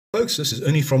Folks, this is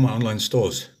Ernie from our online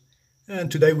stores, and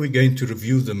today we're going to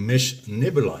review the Mesh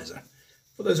Nebulizer.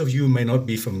 For those of you who may not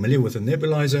be familiar with a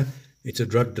nebulizer, it's a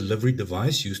drug delivery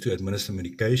device used to administer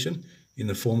medication in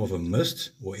the form of a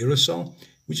mist or aerosol,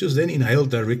 which is then inhaled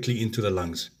directly into the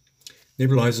lungs.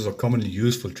 Nebulizers are commonly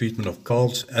used for treatment of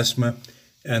colds, asthma,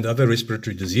 and other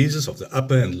respiratory diseases of the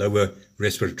upper and lower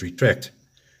respiratory tract.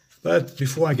 But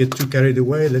before I get too carried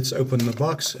away, let's open the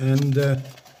box and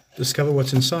discover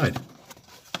what's inside.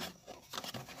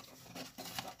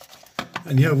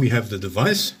 And here we have the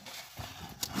device,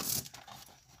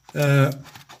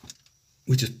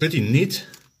 which is pretty neat,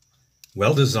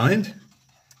 well designed,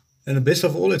 and the best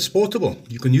of all, it's portable.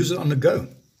 You can use it on the go.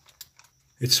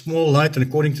 It's small, light, and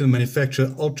according to the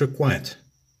manufacturer, ultra quiet.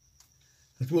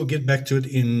 But we'll get back to it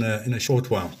in a short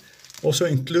while. Also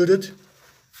included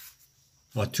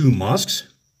are two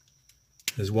masks.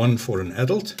 There's one for an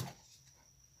adult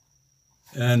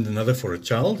and another for a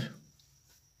child.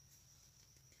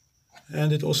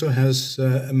 And it also has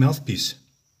a mouthpiece.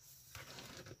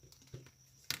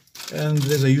 And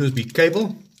there's a USB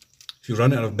cable if you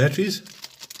run out of batteries.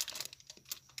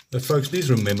 But folks, please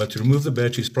remember to remove the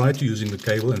batteries prior to using the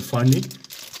cable. And finally,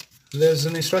 there's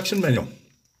an instruction manual.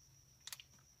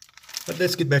 But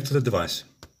let's get back to the device.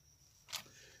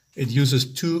 It uses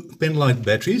two pen-light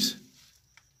batteries.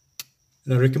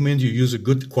 And I recommend you use a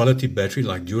good quality battery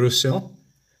like Duracell,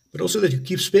 but also that you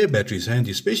keep spare batteries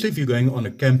handy, especially if you're going on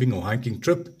a camping or hiking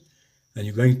trip and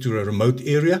you're going to a remote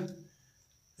area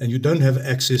and you don't have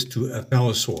access to a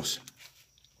power source.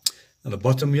 On the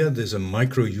bottom here, there's a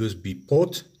micro USB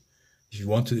port if you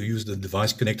want to use the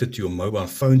device connected to your mobile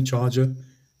phone charger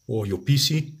or your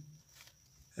PC.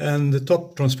 And the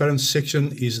top transparent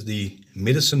section is the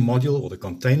medicine module or the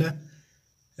container.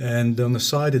 And on the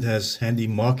side, it has handy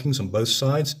markings on both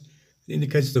sides. It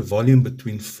indicates the volume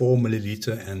between 4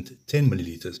 milliliter and 10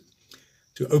 milliliters.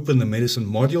 To open the medicine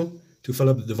module, to fill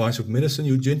up the device with medicine,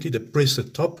 you gently depress the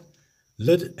top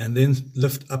lid and then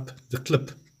lift up the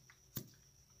clip.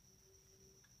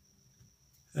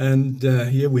 And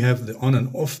here we have the on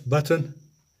and off button.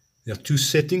 There are two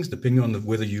settings depending on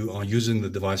whether you are using the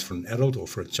device for an adult or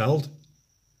for a child.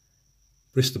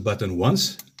 Press the button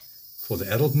once for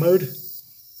the adult mode.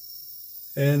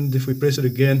 And if we press it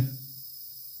again,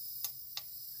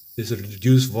 there's a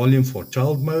reduced volume for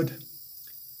child mode,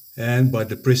 and by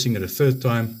depressing it a third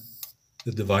time,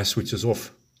 the device switches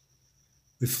off.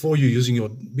 Before you're using your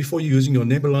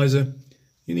nebulizer,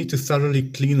 you need to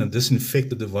thoroughly clean and disinfect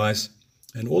the device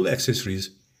and all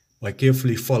accessories by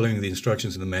carefully following the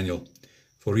instructions in the manual.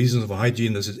 For reasons of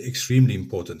hygiene, this is extremely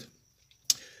important.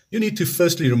 You need to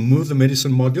firstly remove the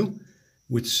medicine module,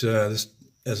 which, as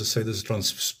I say, there's a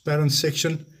transparent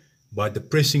section, by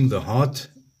depressing the hard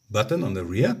button on the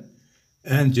rear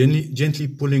and gently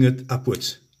pulling it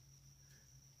upwards.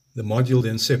 The module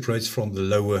then separates from the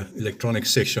lower electronic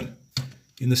section.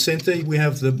 In the center we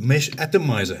have the mesh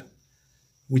atomizer,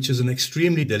 which is an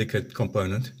extremely delicate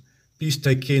component. Please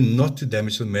take care not to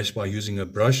damage the mesh by using a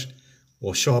brush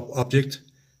or sharp object,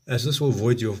 as this will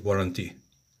void your warranty.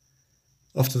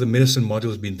 After the medicine module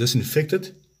has been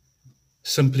disinfected,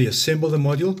 simply assemble the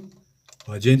module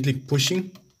by gently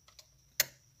pushing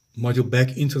module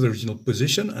back into the original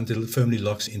position until it firmly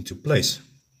locks into place.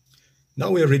 Now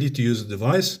we are ready to use the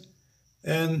device,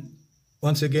 and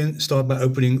once again start by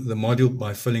opening the module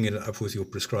by filling it up with your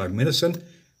prescribed medicine,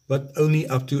 but only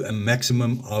up to a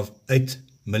maximum of 8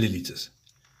 milliliters.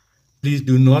 Please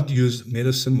do not use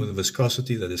medicine with a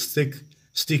viscosity that is thick,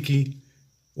 sticky,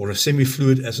 or a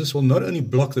semi-fluid, as this will not only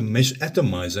block the mesh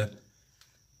atomizer,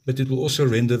 but it will also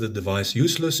render the device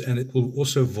useless, and it will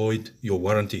also void your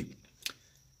warranty.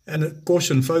 And a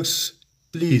caution, folks,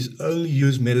 please only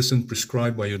use medicine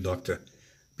prescribed by your doctor.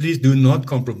 Please do not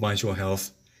compromise your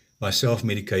health by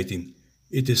self-medicating.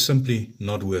 It is simply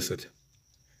not worth it.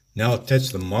 Now attach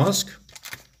the mask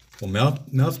or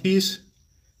mouthpiece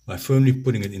by firmly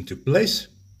putting it into place.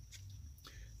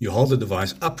 You hold the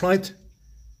device upright,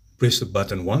 press the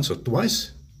button once or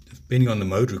twice, depending on the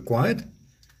mode required,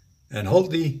 and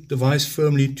hold the device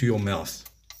firmly to your mouth.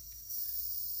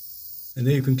 And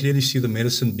there you can clearly see the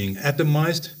medicine being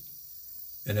atomized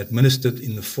and administered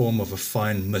in the form of a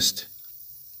fine mist.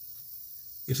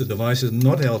 If the device is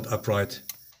not held upright,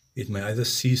 it may either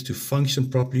cease to function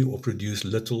properly or produce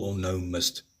little or no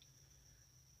mist.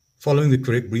 Following the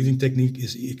correct breathing technique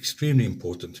is extremely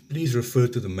important. Please refer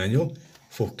to the manual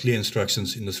for clear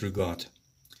instructions in this regard.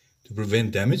 To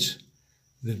prevent damage,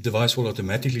 the device will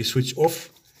automatically switch off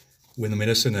when the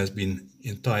medicine has been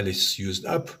entirely used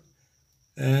up.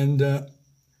 And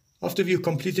after you've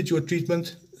completed your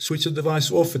treatment, switch the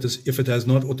device off if it has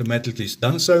not automatically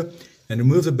done so, and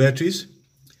remove the batteries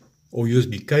or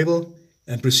USB cable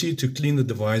and proceed to clean the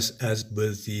device as per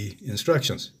the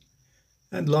instructions.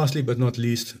 And lastly but not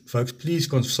least, folks, please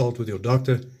consult with your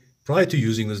doctor prior to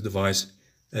using this device,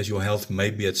 as your health may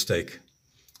be at stake.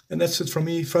 And that's it from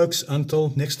me, folks.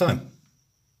 Until next time.